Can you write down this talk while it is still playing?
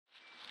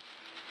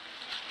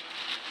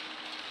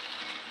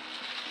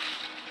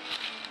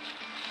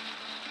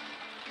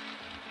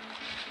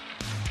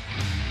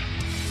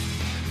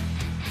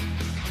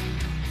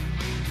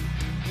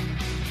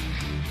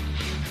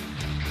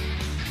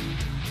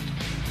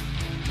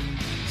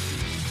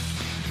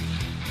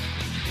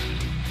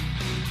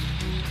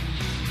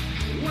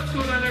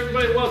What's going on,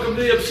 everybody? Welcome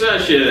to The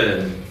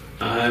Obsession.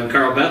 I'm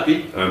Karl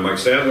Beppe. I'm Mike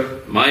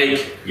Sadler.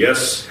 Mike.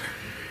 Yes.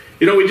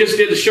 You know, we just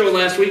did a show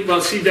last week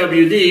about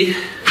CWD.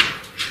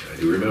 I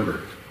do remember.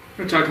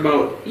 We're going to talk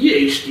about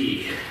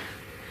EHD.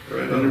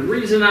 Right And the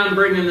reason I'm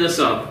bringing this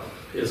up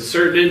is a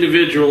certain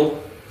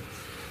individual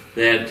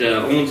that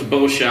owns a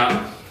bow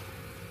shop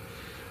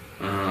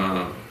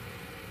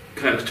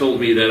kind of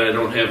told me that I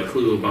don't have a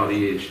clue about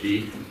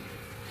EHD.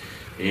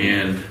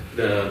 And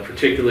the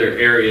particular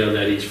area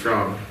that he's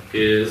from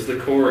is the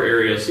core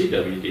area of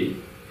CWD.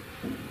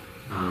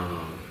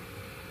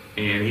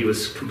 And he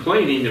was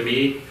complaining to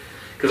me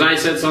because I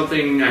said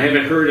something, I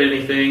haven't heard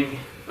anything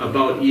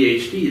about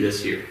EHD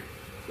this year.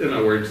 In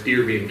other words,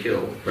 deer being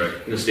killed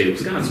in the state of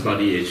Wisconsin about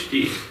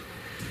EHD.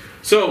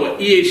 So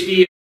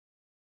EHD,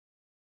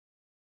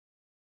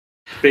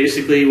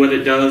 basically what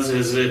it does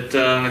is it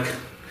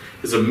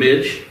is a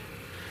midge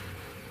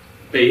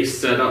base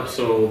setup.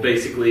 So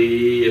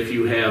basically if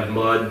you have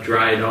mud,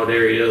 dried out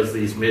areas,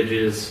 these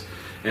midges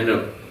end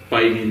up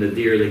biting the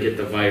deer, they get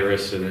the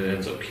virus and it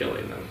ends up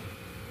killing them.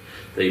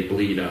 They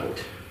bleed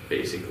out,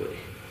 basically.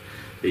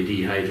 They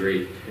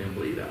dehydrate and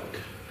bleed out.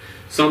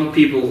 Some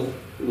people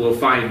will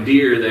find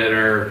deer that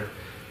are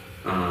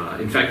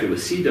infected with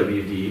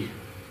CWD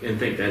and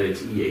think that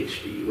it's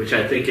EHD, which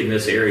I think in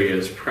this area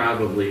is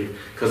probably,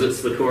 because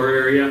it's the core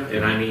area,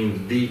 and I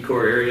mean the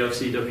core area of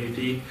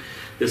CWD,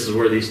 this is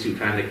where these two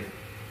kind of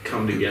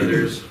come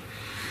together.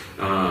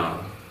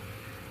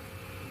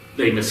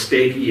 They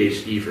mistake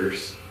EHD for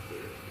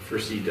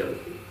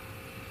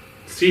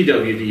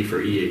CWD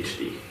for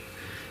EHD.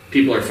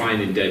 People are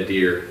finding dead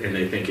deer and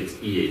they think it's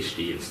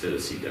EHD instead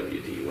of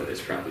CWD, when it's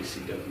probably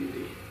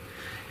CWD.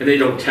 And they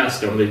don't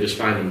test them, they just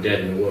find them dead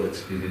in the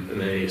woods, and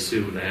they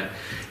assume that.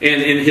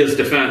 And in his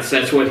defense,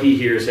 that's what he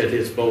hears at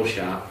his bow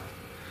shop.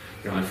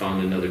 You know, I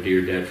found another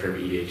deer dead from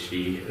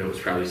EHD, and it was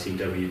probably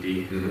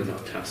CWD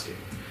without testing.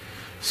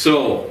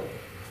 So,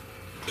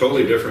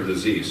 Totally different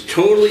disease.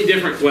 totally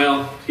different.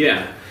 Well,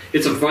 yeah,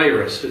 it's a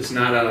virus. It's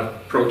not a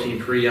protein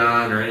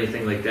prion or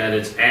anything like that.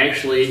 It's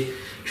actually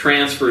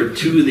transferred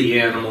to the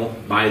animal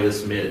by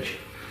this midge.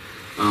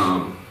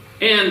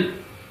 And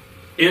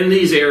in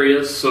these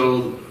areas,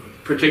 so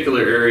one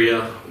particular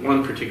area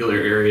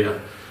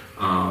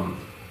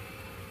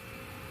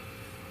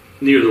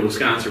near the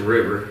Wisconsin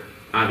River,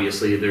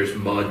 obviously there's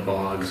mud,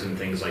 bogs, and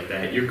things like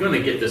that. You're going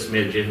to get this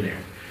midge in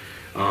there.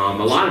 A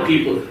lot of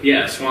people,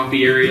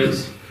 swampy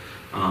areas,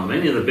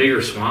 any of the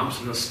bigger swamps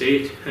in the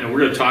state, and we're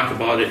going to talk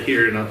about it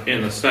here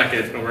in a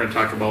second, and we're going to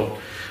talk about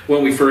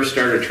when we first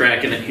started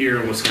tracking it here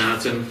in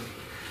Wisconsin.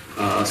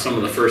 Some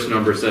of the first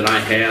numbers that I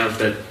have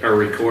that are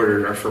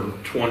recorded are from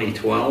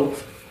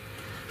 2012.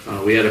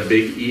 We had a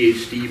big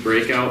EHD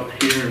breakout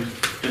here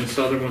in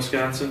southern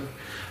Wisconsin.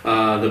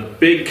 The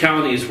big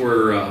counties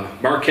were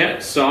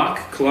Marquette,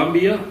 Sauk,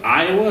 Columbia,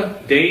 Iowa,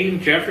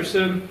 Dane,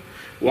 Jefferson,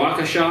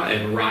 Waukesha,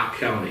 and Rock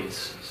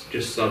counties. It's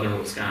just southern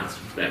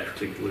Wisconsin for that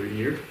particular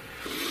year.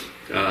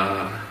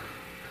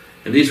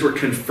 And these were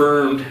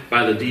confirmed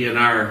by the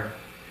DNR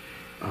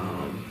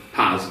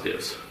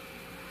positives.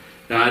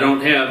 Now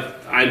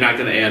I'm not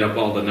going to add up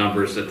all the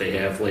numbers that they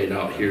have laid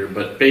out here,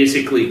 but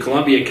basically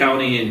Columbia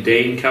County and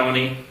Dane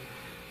County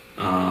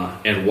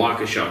and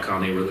Waukesha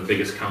County were the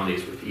biggest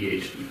counties with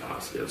EHD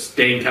positives.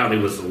 Dane County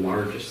was the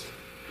largest.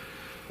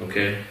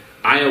 Okay.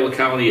 Iowa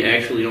County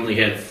actually only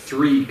had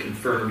 3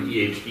 confirmed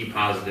EHD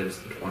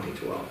positives in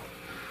 2012.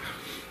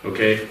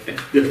 Okay.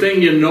 The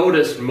thing you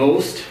notice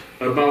most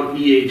about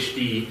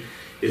EHD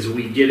is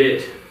we get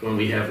it when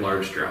we have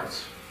large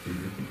droughts.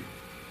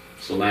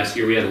 So last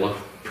year we had a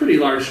pretty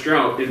large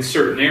drought in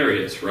certain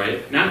areas,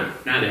 right? Not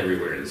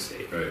everywhere in the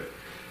state. Right.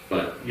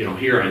 But,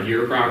 here on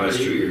your property. Last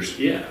 2 years.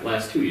 Yeah,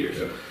 last 2 years.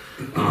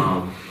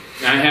 Yeah.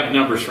 I have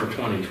numbers from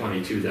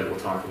 2022 that we'll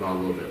talk about a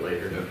little bit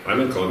later. Yeah.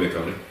 I'm in Columbia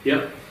County.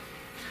 Yep.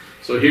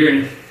 So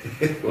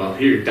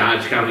here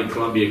Dodge County,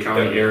 Columbia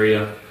County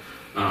area,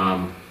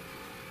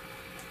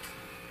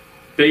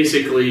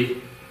 basically,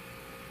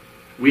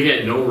 we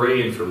had no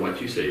rain for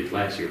what you say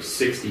last year,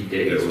 60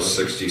 days. It was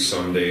 60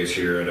 some days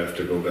here. I'd have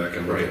to go back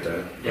and look at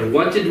that. And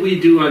what did we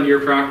do on your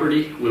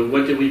property?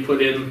 What did we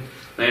put in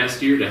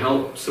last year to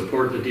help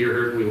support the deer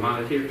herd we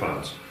wanted here?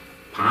 Ponds.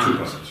 2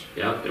 ponds.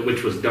 Yeah,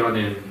 which was done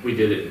we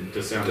did it in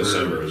December.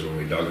 December is when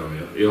we dug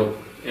them, Yep.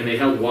 And they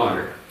held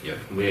water. Yeah.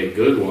 We had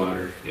good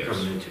water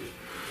coming into it.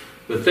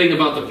 The thing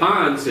about the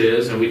ponds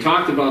is, and we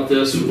talked about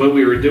this when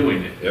we were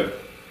doing it. Yep.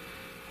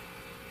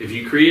 If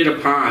you create a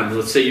pond,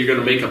 let's say you're going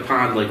to make a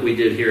pond like we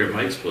did here at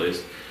Mike's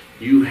place,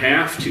 you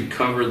have to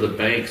cover the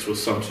banks with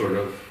some sort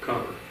of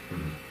cover.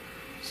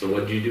 So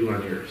what did you do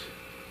on yours?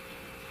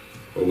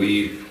 Well,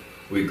 we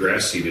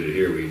grass seeded it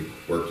here. We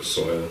worked the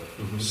soil,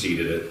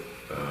 seeded it,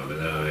 and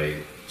then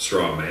I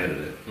straw matted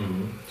it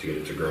to get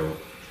it to grow.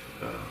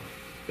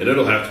 And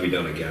it'll have to be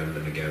done again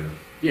and again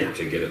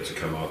to get it to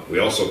come up. We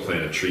also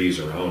planted trees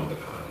around the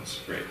ponds,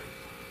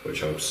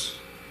 which helps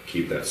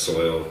keep that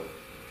soil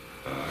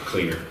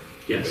cleaner,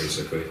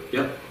 basically.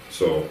 Yep.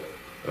 So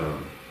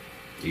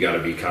you got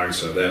to be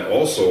cognizant of that.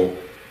 Also,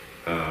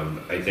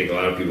 I think a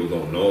lot of people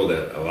don't know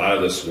that a lot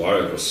of this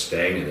water that goes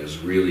stagnant is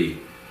really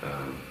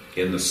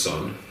in the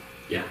sun.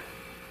 Yeah.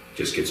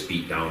 Just gets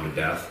beat down to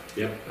death.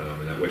 Yep.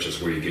 And that, which is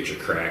where you get your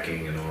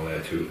cracking and all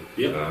that too.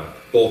 Yep.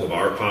 Both of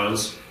our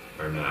ponds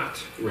are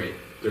not. Right.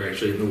 They're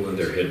actually in the woods.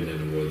 They're hidden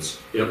in the woods.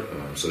 Yep.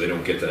 So they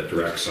don't get that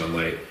direct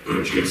sunlight,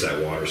 which gets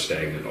that water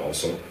stagnant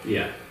also.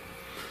 Yeah.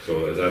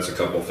 So that's a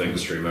couple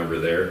things to remember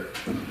there.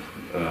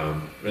 I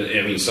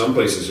mean, some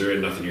places there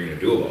ain't nothing you're going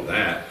to do about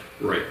that.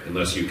 Right.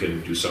 Unless you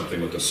can do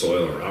something with the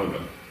soil around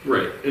them.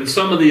 Right. In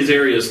some of these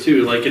areas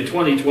too, like in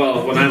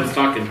 2012, when I was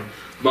talking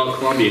about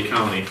Columbia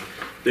County,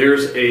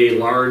 there's a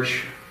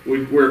large,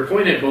 where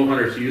Poinette Bow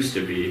Hunters used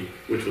to be,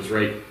 which was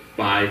right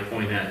by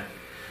Poinette,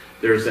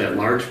 there's that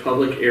large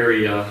public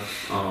area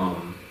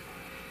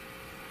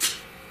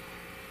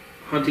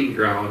hunting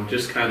ground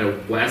just kind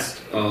of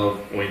west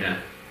of Poinette.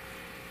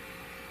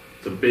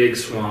 It's a big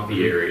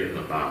swampy area in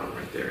the bottom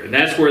right there. And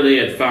that's where they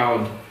had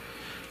found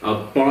a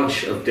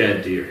bunch of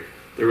dead deer.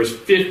 There was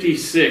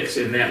 56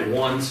 in that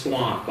one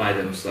swamp by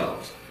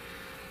themselves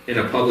in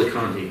a public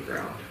hunting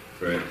ground.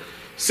 Right.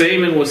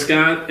 Same in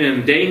Wisconsin,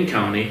 in Dane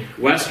County,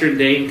 western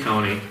Dane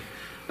County,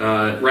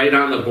 right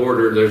on the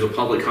border. There's a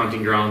public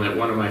hunting ground that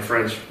one of my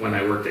friends, when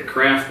I worked at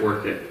Craft,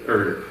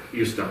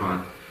 used to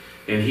hunt,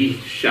 and he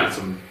shot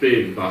some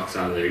big bucks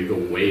out of there. You go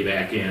way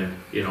back in,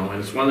 and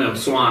it's one of them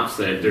swamps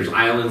that there's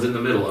islands in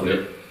the middle of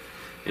it,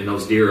 and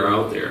those deer are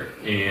out there.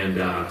 And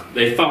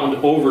they found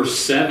over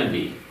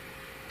 70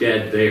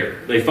 dead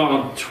there. They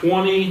found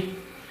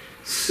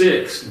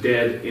 26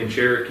 dead in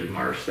Cherokee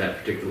Marsh that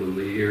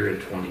particular year in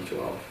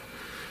 2012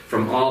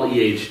 from all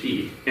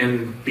EHD.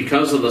 And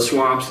because of the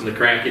swamps and the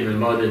cracking and the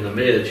mud in the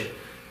midge,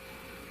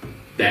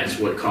 that's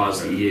what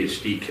caused the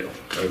EHD kill.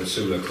 I would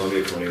assume that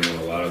Columbia County one,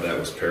 a lot of that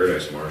was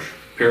Paradise Marsh.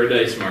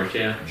 Paradise Marsh,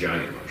 yeah.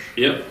 Giant marsh.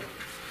 Yep.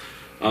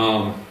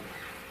 So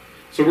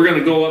we're going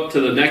to go up to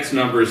the next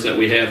numbers that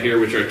we have here,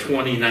 which are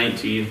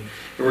 2019. And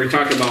we're going to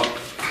talk about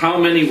how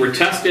many were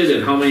tested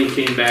and how many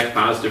came back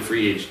positive for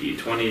EHD.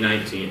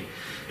 2019.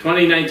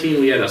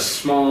 2019, we had a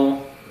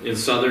small, in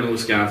southern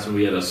Wisconsin,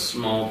 we had a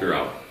small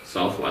drought.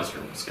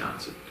 Southwestern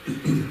Wisconsin.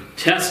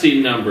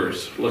 Testing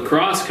numbers: La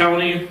Crosse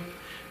County,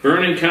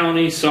 Vernon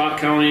County, Sauk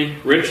County,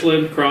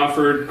 Richland,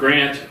 Crawford,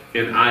 Grant,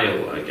 and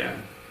Iowa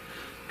again.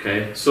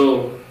 Okay,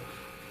 so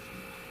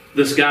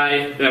this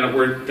guy that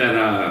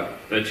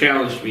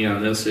challenged me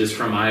on this is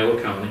from Iowa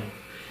County,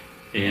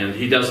 and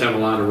he does have a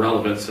lot of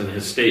relevance in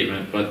his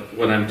statement. But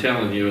what I'm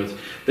telling you is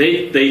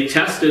they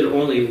tested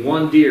only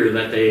one deer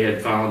that they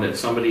had found that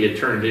somebody had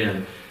turned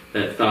in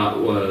that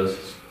thought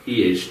was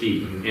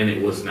EHD, and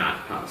it was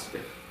not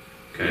positive.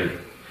 Okay,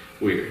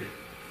 weird.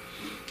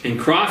 In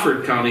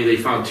Crawford County, they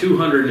found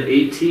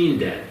 218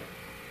 dead.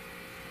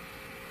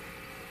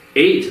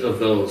 8 of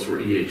those were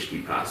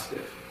EHD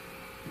positive.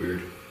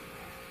 Weird.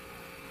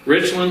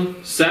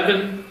 Richland,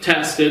 7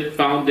 tested,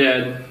 found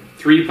dead,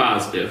 3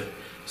 positive.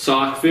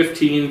 Sauk,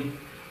 15,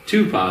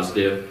 2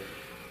 positive.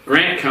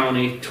 Grant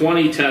County,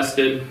 20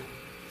 tested,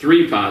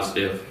 3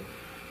 positive.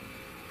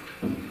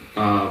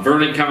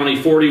 Vernon County,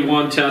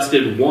 41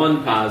 tested,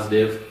 1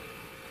 positive.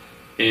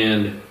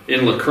 And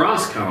in La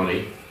Crosse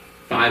County,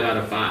 5 out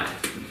of 5.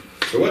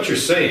 So what you're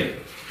saying?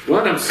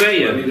 What I'm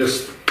saying. Let me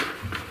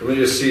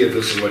just see if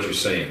this is what you're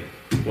saying.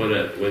 What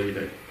do you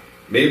think?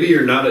 Maybe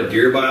you're not a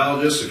deer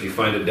biologist if you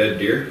find a dead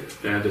deer.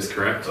 That is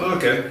correct. Oh,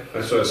 okay,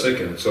 that's what I was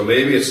thinking. So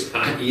maybe it's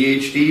not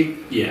EHD.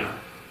 Yeah.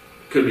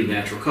 Could be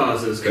natural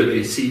causes. Could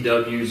be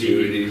CWD.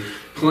 CWD.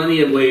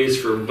 Plenty of ways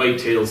for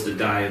whitetails to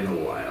die in the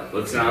wild.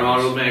 Let's not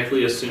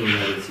automatically assume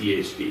that it's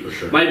EHD. For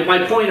sure.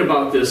 My point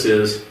about this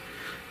is,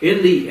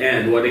 in the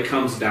end, what it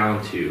comes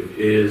down to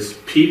is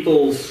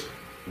people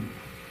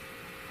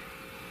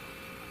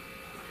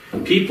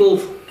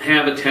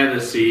have a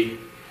tendency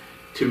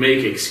to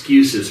make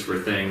excuses for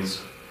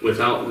things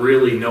without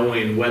really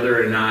knowing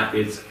whether or not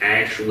it's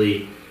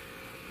actually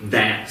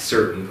that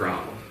certain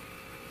problem.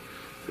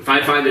 If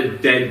I find a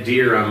dead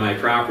deer on my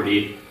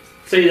property,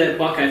 say that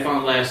buck I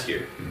found last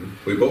year. Mm-hmm.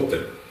 We both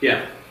did.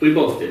 Yeah, we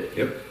both did.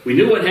 Yep. We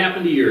knew what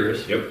happened to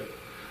yours. Yep.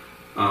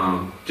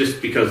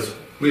 Just because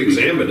we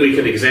examined it. We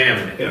could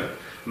examine it. Yeah.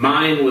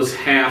 Mine was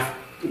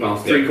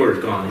three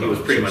quarters gone. He was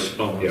pretty much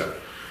bones. Yeah.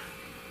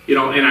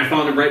 And I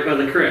found him right by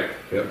the creek.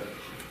 Yep.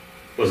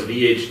 Was it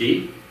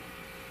EHD?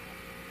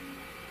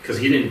 Because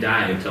he didn't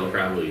die until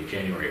probably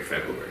January or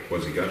February.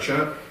 Was he gut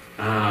shot?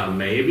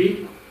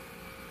 Maybe.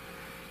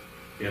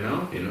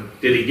 Did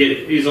he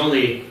get? He's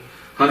only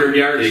 100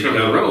 yards from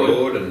the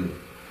road and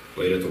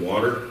laid at the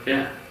water.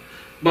 Yeah.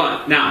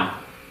 But now,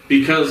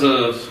 because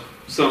of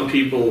some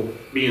people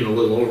being a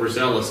little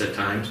overzealous at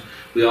times,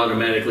 we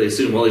automatically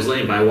assume, well, he's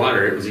laying by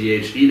water. It was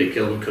EHD that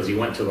killed him because he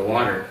went to the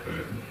water.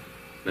 Right.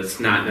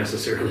 That's not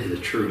necessarily the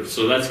truth.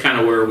 So that's kind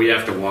of where we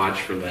have to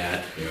watch for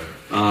that. Yeah.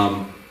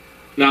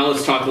 Now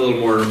let's talk a little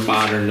more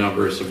modern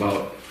numbers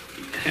about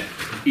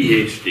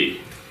EHD.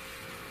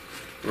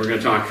 We're going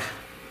to talk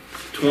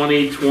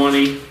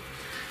 2020,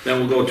 then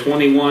we'll go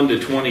 21 to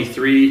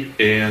 23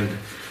 and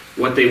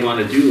what they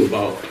want to do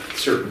about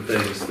certain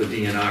things, the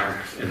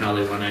DNR, and how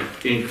they want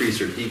to increase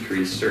or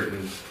decrease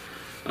certain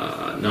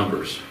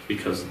numbers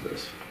because of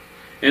this.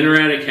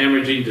 Enteric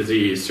hemorrhaging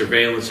disease,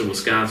 surveillance in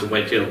Wisconsin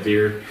white-tailed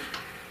deer,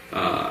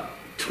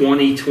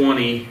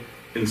 2020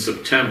 in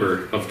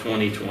September of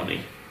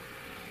 2020.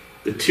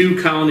 The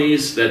 2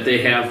 counties that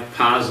they have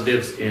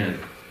positives in.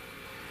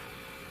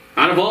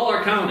 Out of all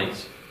our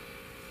counties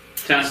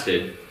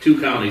tested,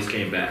 2 counties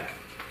came back.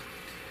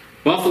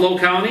 Buffalo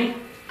County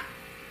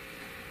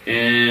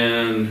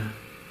and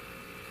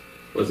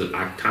was it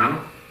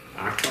Ocano?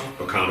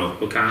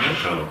 Ocano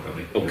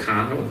County.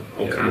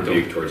 Oconto.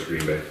 Big towards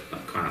Green Bay.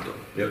 Oconto.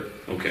 Yep.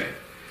 Okay.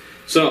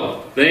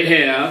 So they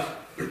have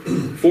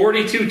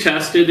 42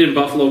 tested in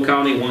Buffalo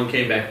County, 1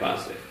 came back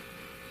positive.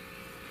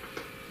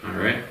 All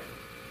right.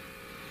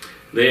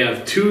 They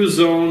have 2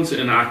 zones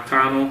in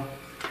Octano.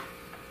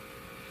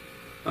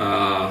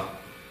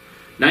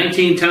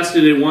 19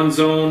 tested in 1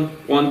 zone,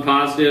 1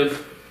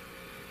 positive.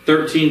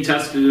 13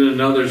 tested in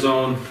another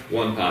zone,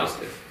 1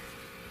 positive.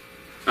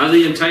 Out of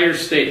the entire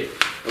state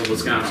of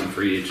Wisconsin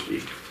for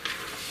EHD.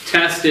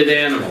 Tested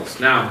animals.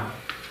 Now,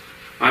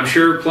 I'm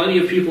sure plenty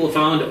of people have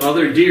found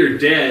other deer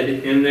dead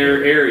in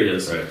their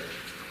areas, Right.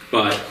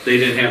 but they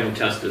didn't have them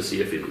tested to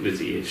see if it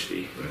was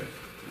EHD. Right.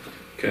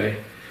 Okay?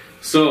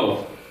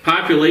 So,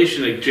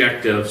 population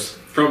objectives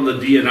from the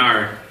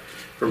DNR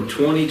from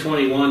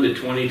 2021 to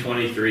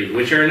 2023,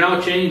 which are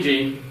now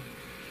changing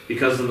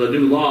because of the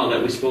new law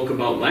that we spoke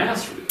about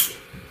last week.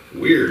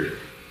 Weird.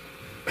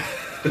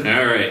 All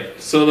right.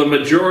 So the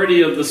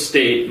majority of the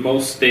state,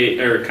 most state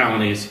or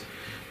counties,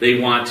 they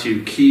want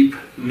to keep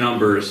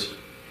numbers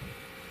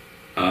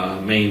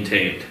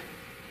maintained,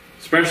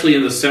 especially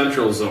in the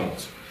central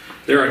zones.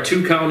 There are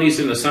 2 counties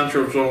in the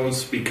central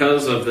zones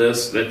because of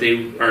this that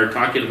they are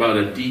talking about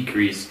a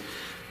decrease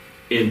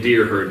in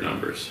deer herd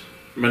numbers.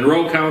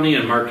 Monroe County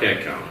and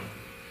Marquette County.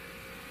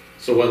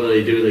 So whether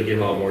they do, they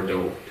give out more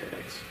doe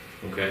tags.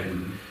 Okay.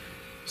 Mm-hmm.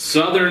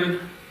 Southern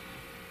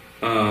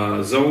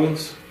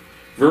zones,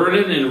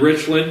 Vernon and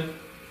Richland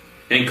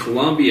and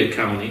Columbia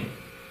County,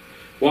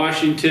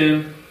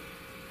 Washington,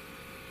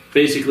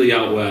 basically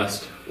out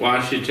west,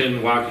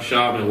 Washington,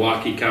 Waukesha,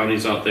 Milwaukee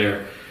counties out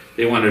there,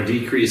 they want to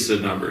decrease the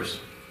numbers.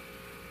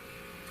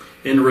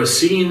 In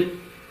Racine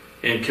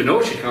and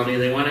Kenosha County,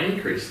 they want to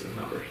increase the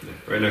numbers.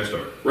 Right next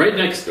door. Right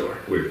next door.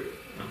 Weird.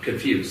 I'm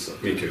confused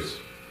sometimes. Me too.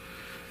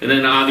 And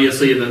then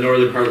obviously in the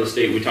northern part of the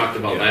state, we talked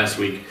about last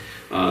week,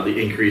 the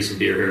increase in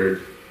deer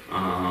herd,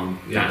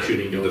 not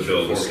shooting does. The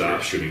bill to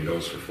stop shooting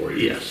does for 4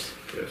 years.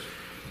 Yes.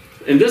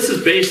 And this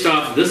is based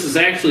off, this is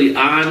actually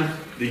on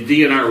the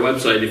DNR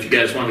website if you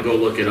guys want to go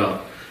look it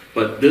up.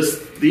 But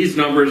these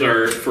numbers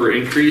are for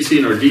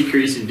increasing or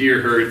decreasing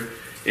deer herd,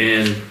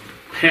 and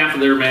half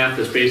of their math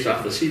is based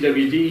off the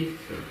CWD,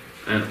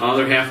 and the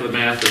other half of the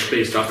math is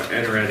based off of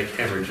enteric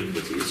hemorrhaging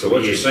disease. So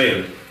what you're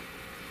saying,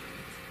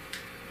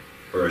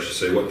 or I should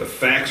say what the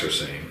facts are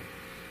saying,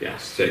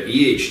 yes, is that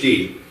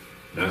EHD,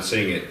 not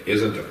saying it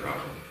isn't a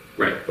problem,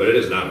 right, but it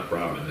is not a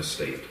problem in this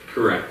state.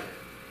 correct.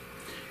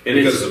 And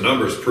Because the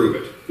numbers prove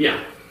it.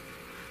 Yeah.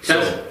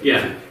 So,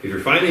 yeah. if you're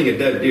finding a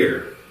dead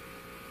deer,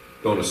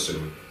 don't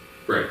assume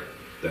Right.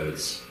 that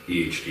it's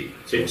EHD.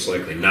 It's most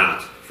likely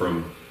not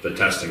from the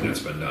testing that's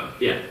been done.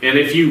 Yeah. And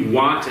if you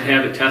want to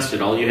have it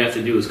tested, all you have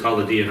to do is call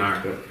the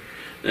DNR.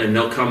 And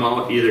they'll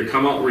either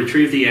come out and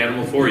retrieve the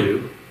animal for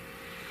you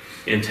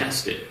and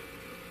test it.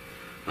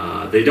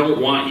 They don't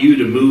want you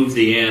to move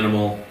the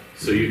animal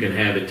so you can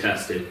have it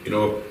tested. You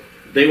know,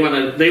 They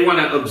want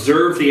to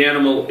observe the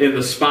animal in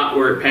the spot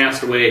where it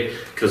passed away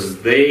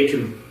because they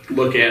can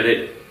look at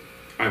it.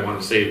 I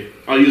want to say,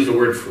 I'll use the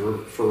word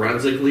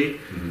forensically,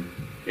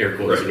 air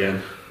quotes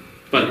again.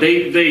 But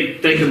they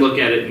can look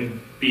at it and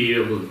be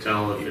able to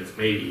tell if it's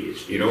maybe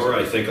EHD. You know where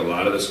I think a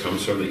lot of this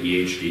comes from, the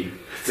EHD?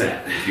 What's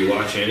that? If you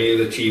watch any of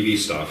the TV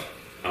stuff,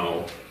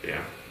 Oh,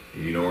 yeah.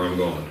 you know where I'm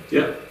going.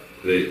 Yep.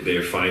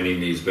 They're finding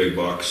these big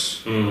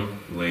bucks,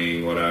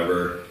 laying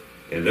whatever,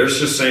 and they're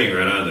just saying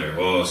right on there,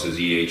 well, this is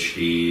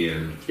EHD,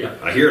 and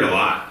I hear it a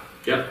lot.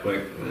 Yep.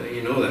 Like, well,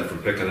 you know that from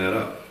picking that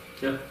up.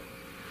 Yep.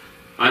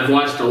 I've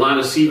watched a lot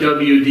of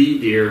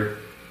CWD deer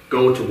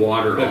go to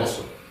water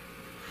also.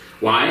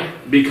 Why?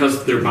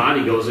 Because their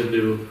body goes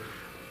into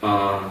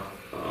a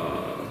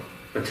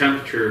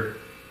temperature,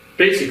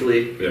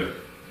 basically,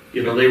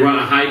 they run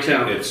a high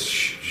temp. It's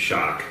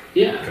shock.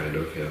 Yeah. Kind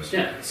of, yes.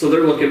 Yeah. So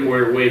they're looking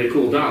for a way to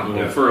cool down.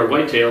 Well, Yeah. for a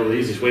whitetail, the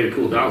easiest way to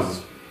cool down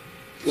is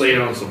lay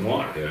down some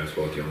water. Yeah, that's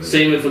about the only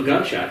Same with a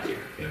gut shot deer.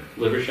 Yeah.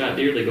 Liver shot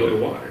deer, they go to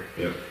water.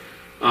 Yeah.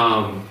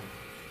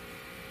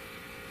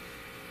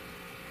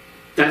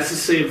 That's the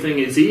same thing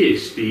as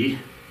EHD,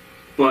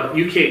 but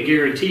you can't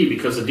guarantee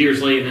because the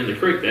deer's laying in the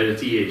creek that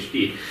it's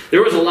EHD.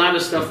 There was a lot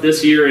of stuff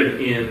this year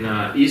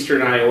in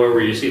eastern Iowa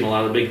where you've seen a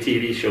lot of big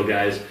TV show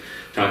guys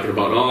talking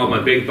about, oh, my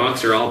big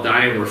bucks are all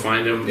dying, we're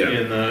finding them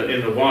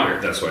in the water.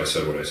 That's why I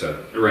said what I said.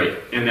 Right,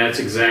 and that's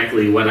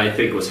exactly what I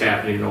think was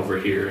happening over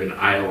here in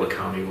Iowa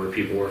County where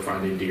people were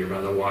finding deer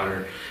by the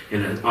water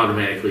and then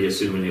automatically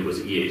assuming it was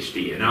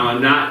EHD. And now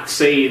I'm not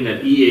saying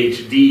that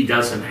EHD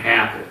doesn't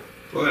happen.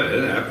 Well,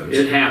 it happens.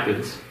 It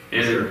happens,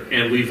 and Sure.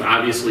 and we've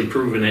obviously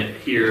proven it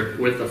here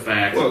with the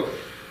fact. Well,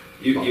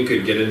 you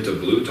could get into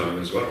blue tongue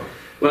as well.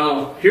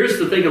 Well, here's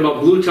the thing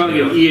about blue tongue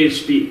and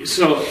EHD.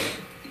 So,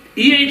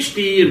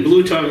 EHD and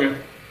blue tongue, a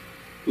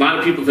lot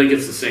of people think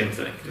it's the same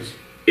thing. Yes.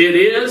 It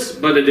is,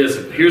 but it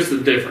isn't. Here's the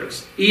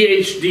difference.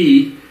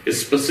 EHD is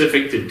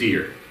specific to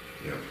deer.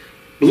 Yeah.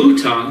 Blue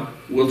tongue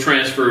will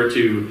transfer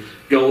to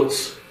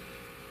goats,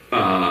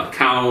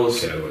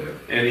 cows, Cattle, yeah.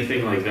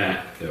 anything like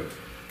that. Yeah.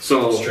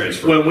 So It's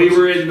transfer. when we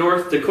were in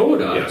North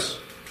Dakota, Yes.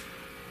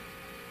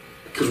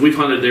 because we've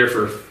hunted there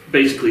for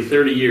basically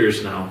 30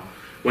 years now,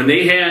 when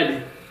they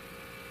had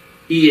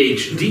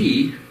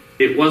EHD,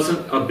 it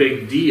wasn't a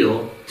big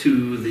deal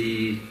to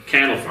the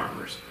cattle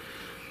farmers.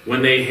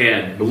 When they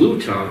had blue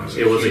tongue,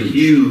 it was a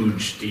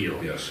huge deal.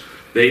 Yes.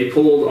 They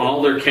pulled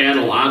all their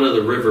cattle out of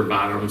the river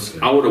bottoms,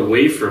 out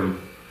away from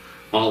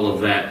all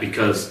of that,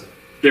 because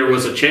there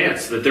was a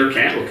chance that their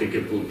cattle could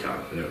get blue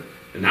tongue. Yeah.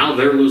 And now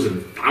they're losing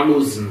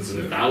thousands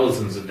and Yeah.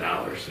 thousands of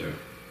dollars. Yeah.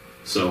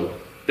 So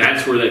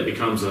that's where that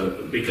becomes a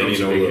And big and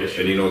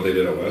issue. you know what they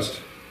did out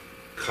west?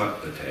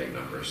 Cut the tag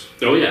numbers.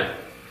 Oh yeah,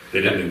 They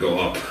didn't go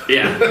up.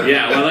 yeah.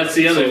 Well, that's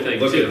the other So thing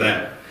look too. at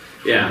that.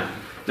 Yeah.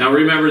 Now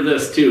remember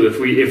this too. If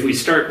we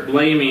start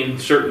blaming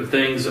certain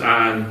things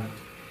on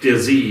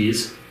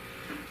disease,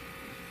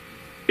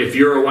 if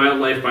you're a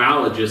wildlife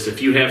biologist,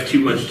 if you have too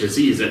much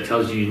disease, that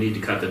tells you need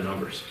to cut the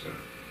numbers.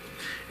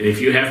 And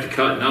if you have to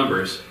cut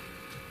numbers,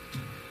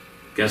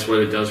 guess what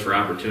it does for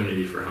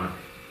opportunity for hunting?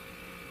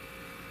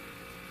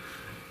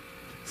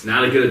 It's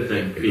not a good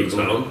thing, It goes people.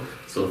 down.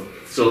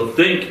 So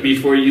think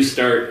before you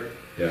start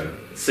Yeah.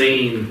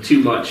 saying too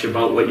much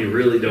about what you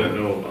really don't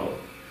know about.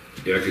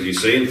 Yeah, because you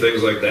saying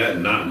things like that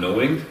and not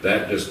knowing,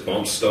 that just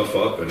bumps stuff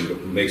up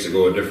and makes it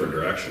go a different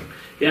direction.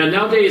 Yeah,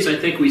 nowadays I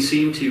think we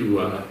seem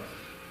to,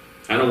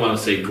 I don't want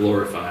to say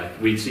glorify,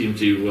 we seem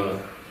to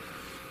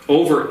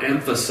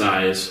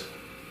overemphasize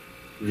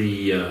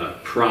the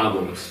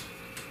problems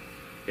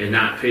and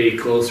not pay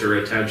closer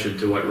attention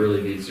to what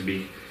really needs to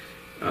be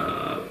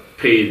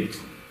paid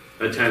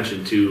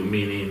attention to,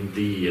 meaning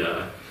the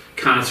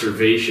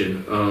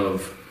conservation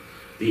of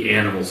the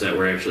animals that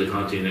we're actually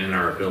hunting and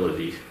our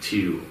ability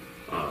to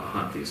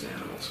hunt these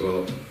animals.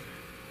 Well,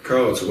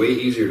 Carl, it's way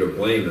easier to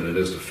blame than it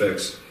is to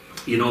fix.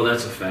 You know,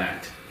 that's a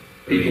fact.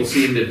 I mean, People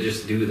seem to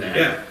just do that.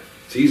 Yeah,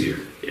 it's easier.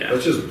 Yeah.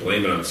 Let's just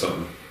blame it on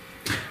something.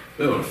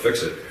 They don't want to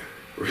fix it.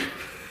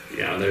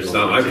 Yeah, there's It's a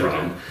not lot my to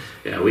problem.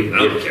 that. Yeah, we I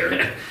don't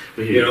care.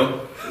 You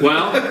know?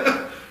 Well,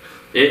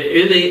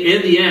 in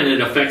the end,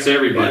 it affects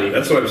everybody. Yeah,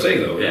 that's what I'm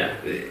saying, though. Yeah.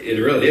 It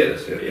really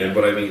is. Yeah.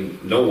 But I mean,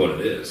 know what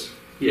it is.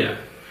 Yeah.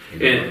 You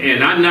know?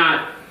 And I'm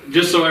not,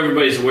 just so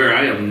everybody's aware,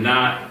 I am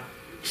not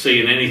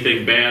saying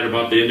anything bad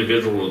about the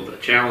individual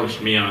that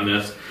challenged me on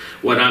this.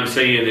 What I'm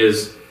saying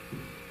is,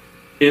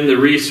 in the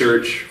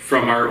research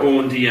from our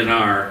own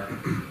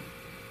DNR,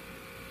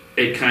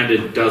 it kind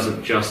of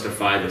doesn't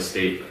justify the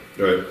statement.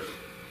 Right.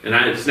 And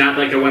it's not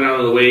like I went out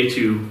of the way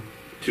to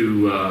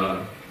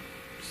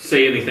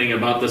say anything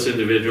about this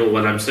individual.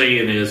 What I'm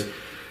saying is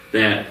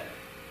that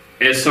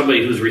as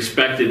somebody who's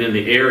respected in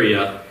the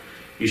area,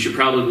 you should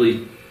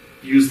probably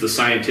use the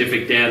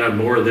scientific data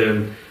more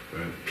than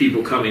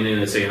people coming in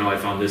and saying, oh, I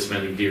found this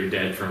many deer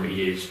dead from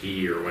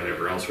EHD or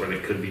whatever else, when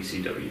it could be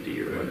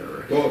CWD or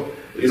whatever. Well,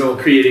 you It's know,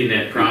 creating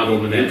that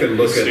problem and you that can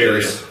look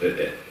hysteria. at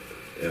this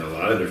in a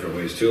lot of different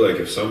ways too. Like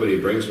if somebody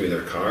brings me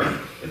their car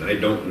and I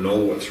don't know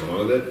what's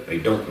wrong with it, I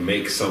don't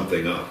make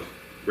something up.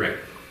 Right.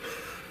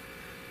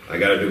 I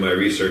got to do my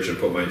research and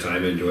put my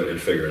time into it and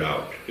figure it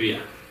out. Yeah.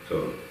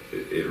 So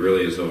it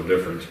really is no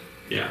different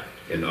Yeah.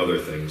 in other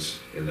things.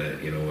 In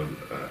that, you know, and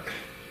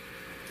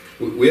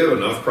we have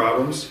enough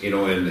problems, you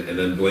know, and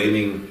then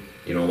blaming,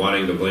 you know,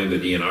 wanting to blame the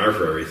DNR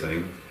for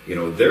everything. You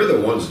know, they're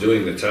the ones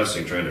doing the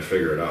testing, trying to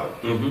figure it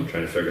out, Mm-hmm.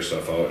 trying to figure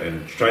stuff out,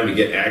 and trying to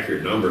get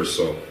accurate numbers.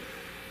 So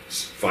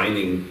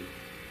finding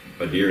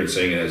a deer and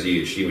saying it has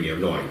EHD when you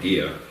have no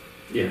idea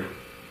Yeah.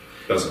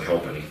 doesn't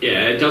help any.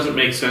 Yeah, it doesn't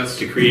make sense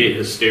to create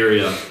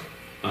hysteria,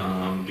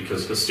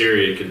 because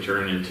hysteria can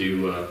turn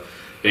into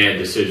bad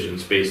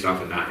decisions based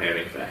off of not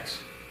having facts.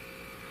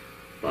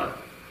 But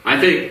I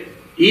think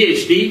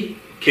EHD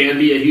can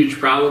be a huge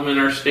problem in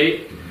our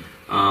state.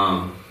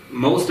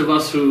 Most of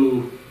us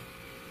who,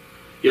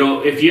 you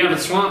know, if you have a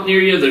swamp near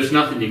you, there's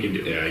nothing you can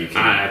do. Yeah, you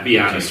can't. Be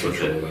honest with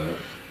control it.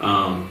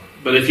 that.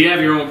 But if you have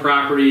your own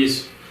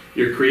properties,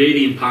 you're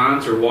creating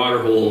ponds or water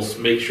holes,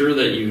 make sure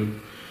that you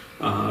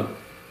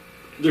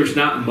there's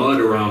not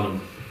mud around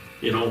them.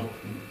 You know,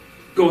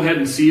 go ahead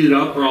and seed it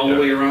up or all the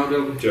way around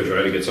them. Just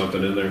try to get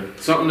something in there.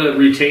 Something to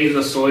retain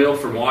the soil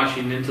from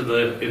washing into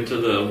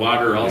the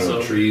water. Also,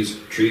 You know,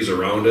 trees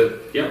around it.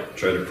 Yep.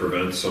 Try to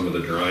prevent some of the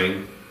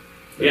drying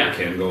that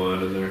can go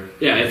on in there.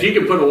 Yeah, if you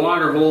could put a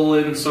water hole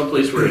in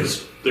someplace where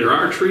there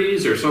are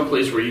trees, or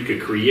someplace where you could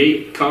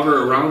create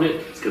cover around it,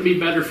 it's going to be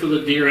better for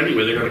the deer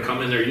anyway. They're going to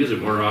come in there and use it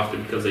more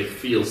often because they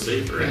feel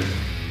safer. And,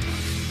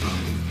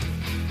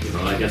 you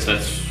know, I guess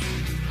that's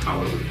how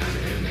it would kind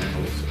of end that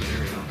whole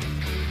scenario.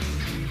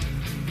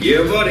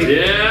 Yeah, buddy.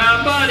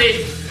 Yeah,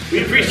 buddy.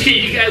 We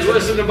appreciate you guys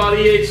listening about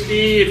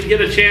EHD. If you get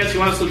a chance, you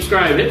want to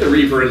subscribe, hit the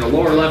Reaper in the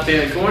lower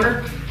left-hand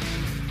corner.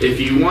 If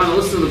you want to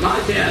listen to the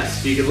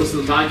podcast, you can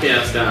listen to the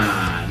podcast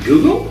on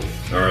Google,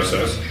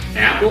 RSS,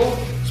 Apple,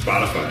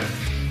 Spotify,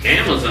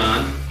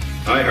 Amazon,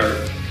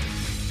 iHeart.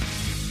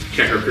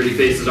 Check our pretty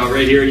faces out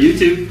right here on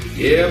YouTube.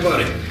 Yeah,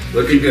 buddy.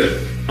 Looking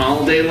good.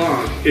 All day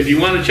long. If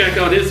you want to check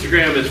out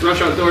Instagram, it's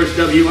Rush Outdoors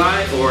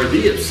WI or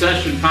The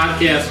Obsession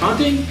Podcast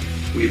Hunting.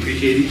 We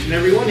appreciate each and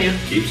every one of you.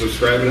 Keep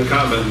subscribing and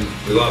commenting.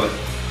 We love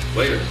it.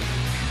 Later.